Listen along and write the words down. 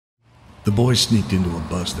The boy sneaked into a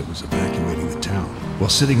bus that was evacuating the town. While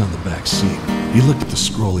sitting on the back seat, he looked at the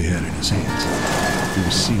scroll he had in his hands. It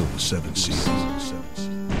was sealed with 7 seals.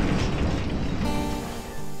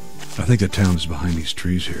 I think the town is behind these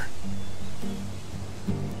trees here.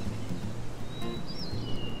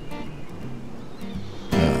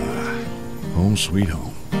 Home sweet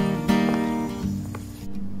home.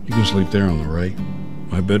 You can sleep there on the right.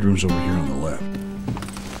 My bedroom's over here on the left.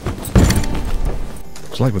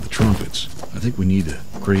 It's like with the trumpets. I think we need to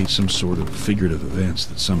create some sort of figurative events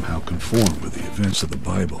that somehow conform with the events of the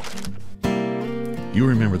Bible. You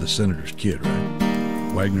remember the senator's kid,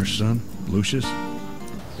 right? Wagner's son, Lucius?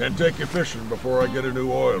 Can't take you fishing before I get a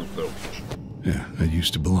new oil filter. Yeah, that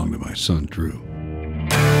used to belong to my son, Drew.